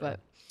 For sure. But,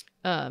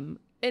 and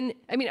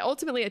I mean,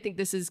 ultimately, I think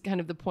this is kind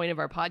of the point of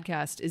our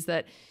podcast, is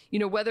that,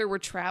 whether we're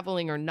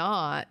traveling or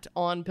not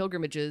on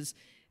pilgrimages,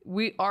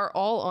 we are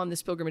all on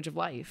this pilgrimage of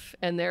life,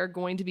 and there are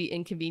going to be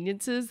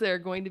inconveniences. There are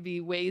going to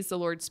be ways the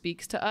Lord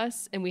speaks to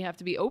us, and we have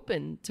to be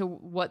open to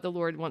what the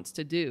Lord wants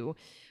to do.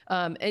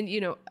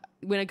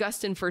 When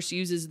Augustine first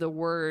uses the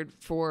word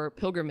for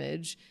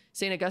pilgrimage,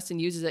 St. Augustine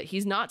uses it.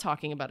 He's not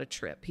talking about a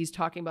trip. He's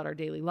talking about our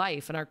daily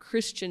life and our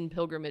Christian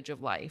pilgrimage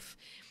of life.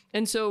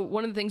 And so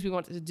one of the things we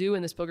want to do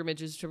in this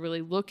pilgrimage is to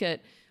really look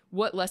at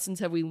what lessons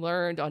have we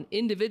learned on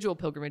individual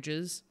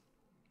pilgrimages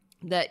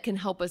that can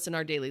help us in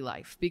our daily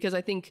life. Because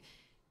I think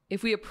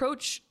if we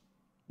approach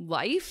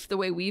life the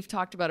way we've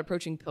talked about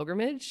approaching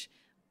pilgrimage,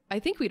 I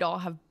think we'd all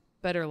have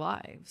better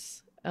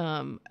lives.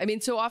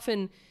 So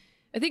often,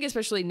 I think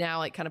especially now,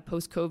 like kind of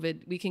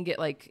post-COVID, we can get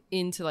like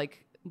into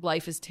like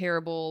life is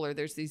terrible, or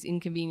there's these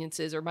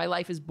inconveniences, or my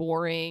life is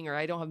boring, or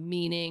I don't have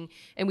meaning.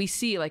 And we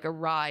see like a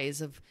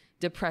rise of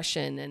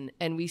depression,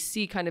 and we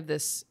see kind of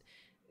this,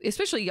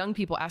 especially young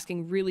people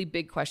asking really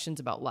big questions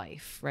about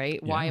life,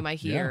 right? Why am I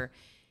here?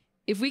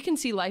 If we can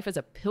see life as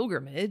a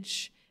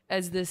pilgrimage,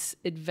 as this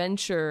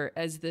adventure,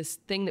 as this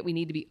thing that we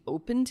need to be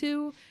open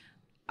to,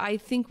 I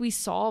think we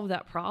solve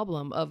that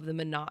problem of the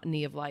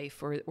monotony of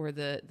life, or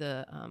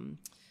the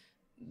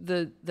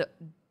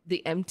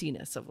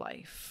emptiness of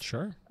life.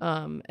 Sure.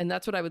 And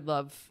that's what I would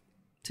love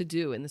to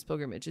do in this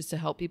pilgrimage, is to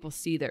help people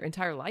see their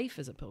entire life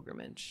as a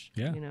pilgrimage.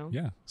 Yeah.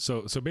 Yeah.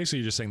 So basically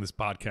you're just saying this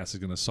podcast is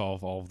going to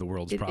solve all of the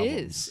world's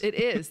problems. It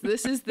is.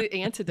 This is the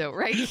antidote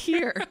right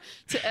here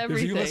to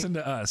everything. If you listen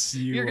to us,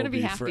 you're going to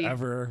be happy.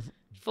 Forever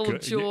full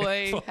of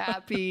joy,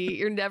 happy.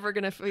 You're never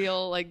going to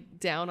feel like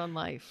down on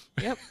life.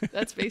 Yep.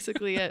 That's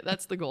basically it.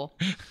 That's the goal.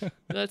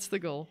 That's the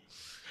goal.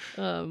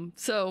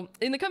 So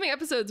in the coming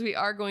episodes, we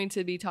are going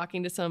to be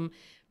talking to some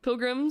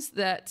pilgrims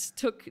that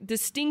took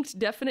distinct,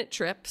 definite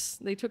trips.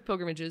 They took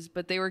pilgrimages,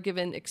 but they were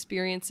given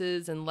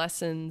experiences and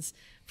lessons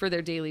for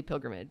their daily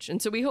pilgrimage.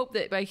 And so we hope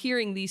that by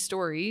hearing these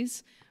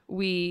stories,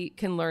 we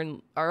can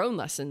learn our own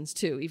lessons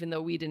too, even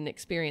though we didn't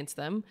experience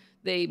them.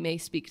 They may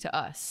speak to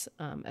us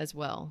as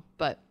well.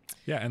 But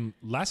yeah, and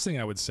last thing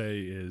I would say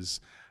is,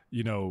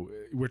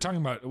 we're talking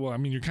about, well, I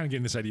mean, you're kind of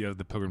getting this idea of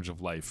the pilgrimage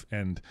of life,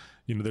 and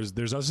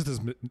there's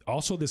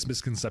also this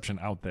misconception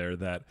out there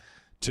that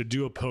to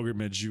do a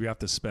pilgrimage, you have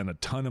to spend a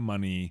ton of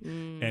money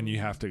and you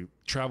have to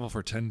travel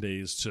for 10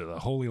 days to the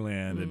Holy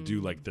Land and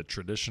do like the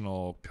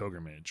traditional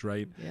pilgrimage,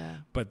 right? Yeah.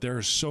 But there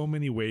are so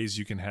many ways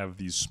you can have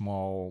these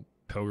small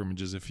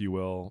pilgrimages, if you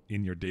will,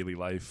 in your daily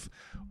life.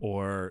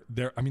 Or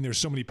there's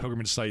so many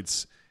pilgrimage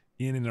sites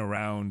in and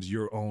around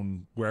your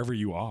own, wherever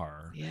you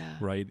are,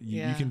 right?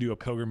 You can do a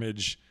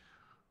pilgrimage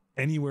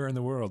anywhere in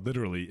the world,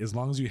 literally, as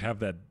long as you have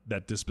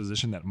that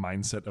disposition, that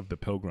mindset of the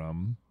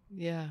pilgrim,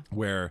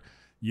 where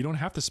you don't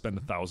have to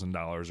spend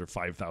 $1,000 or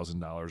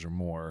 $5,000 or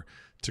more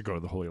to go to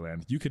the Holy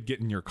Land. You could get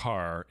in your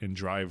car and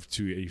drive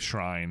to a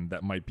shrine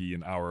that might be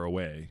an hour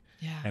away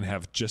and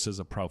have just as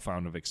a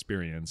profound of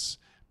experience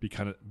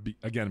because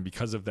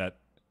of that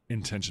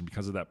intention,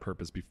 because of that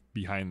purpose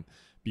behind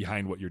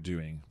what you're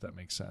doing. If that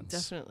makes sense.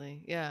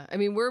 Definitely. Yeah. I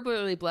mean, we're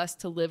really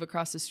blessed to live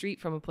across the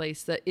street from a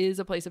place that is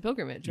a place of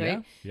pilgrimage,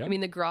 right? Yeah. I mean,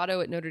 the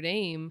grotto at Notre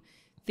Dame,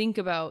 think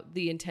about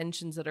the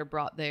intentions that are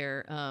brought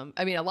there.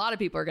 I mean, a lot of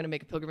people are going to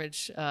make a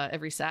pilgrimage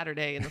every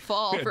Saturday in the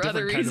fall for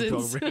other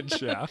reasons.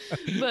 Yeah.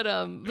 But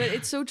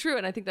it's so true.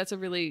 And I think that's a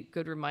really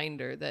good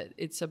reminder that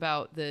it's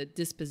about the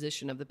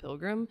disposition of the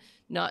pilgrim,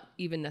 not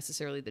even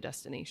necessarily the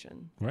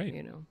destination. Right.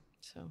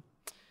 So,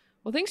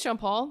 well, thanks, John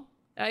Paul.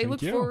 I look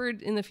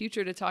forward in the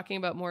future to talking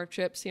about more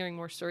trips, hearing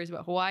more stories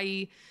about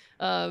Hawaii,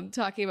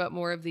 talking about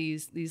more of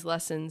these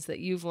lessons that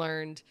you've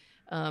learned.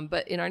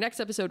 But in our next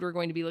episode, we're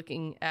going to be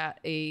looking at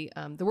the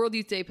World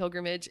Youth Day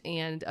pilgrimage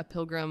and a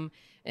pilgrim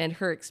and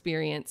her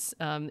experience,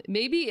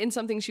 maybe in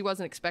something she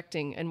wasn't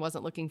expecting and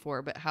wasn't looking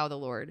for, but how the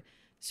Lord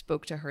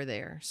spoke to her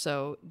there.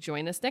 So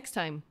join us next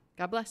time.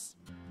 God bless.